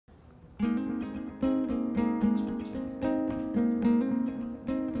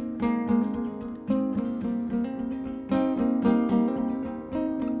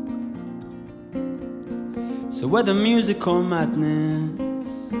So whether music or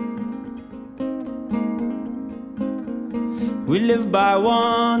madness, we live by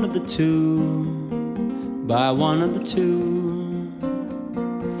one of the two, by one of the two.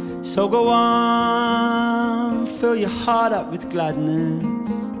 So go on, fill your heart up with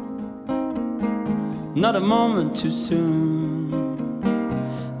gladness, not a moment too soon,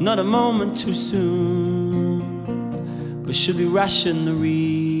 not a moment too soon. But should we ration the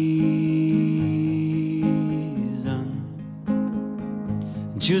reason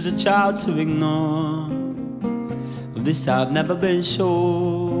and choose a child to ignore? Of this I've never been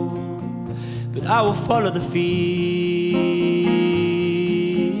sure, but I will follow the feeling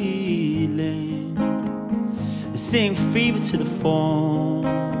and sing fever to the phone,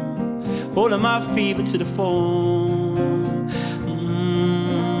 all of my fever to the phone.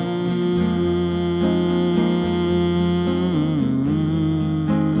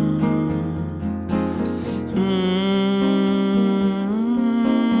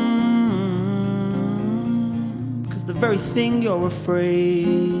 The very thing you're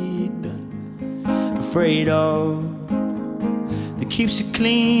afraid of, that keeps you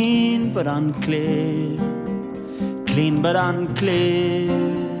clean but unclear, clean but unclear,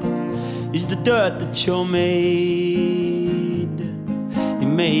 is the dirt that you're made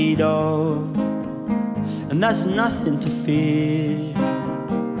of. And that's nothing to fear,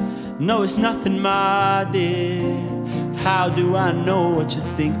 no, it's nothing, my dear. How do I know what you're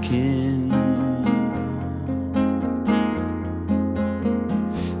thinking?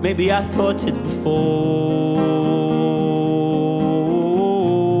 Maybe I thought it before.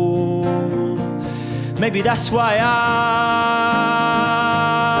 Maybe that's why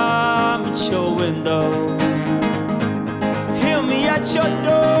I'm at your window. Hear me at your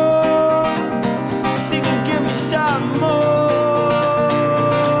door, sing and give me some more.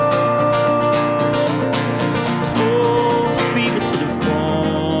 Oh, fever to the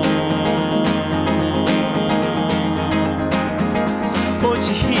phone. Won't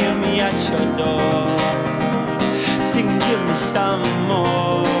you hear me at your door, sing and give me some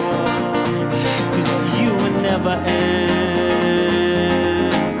more, 'cause you were never empty.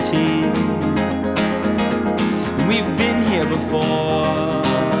 We've been here before,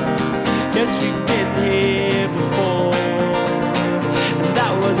 yes, we've been here before, and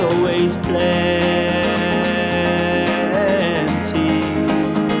that was always plenty.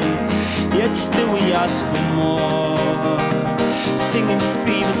 Yet still we ask for more, singing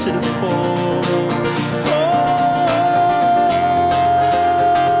fever to the phone.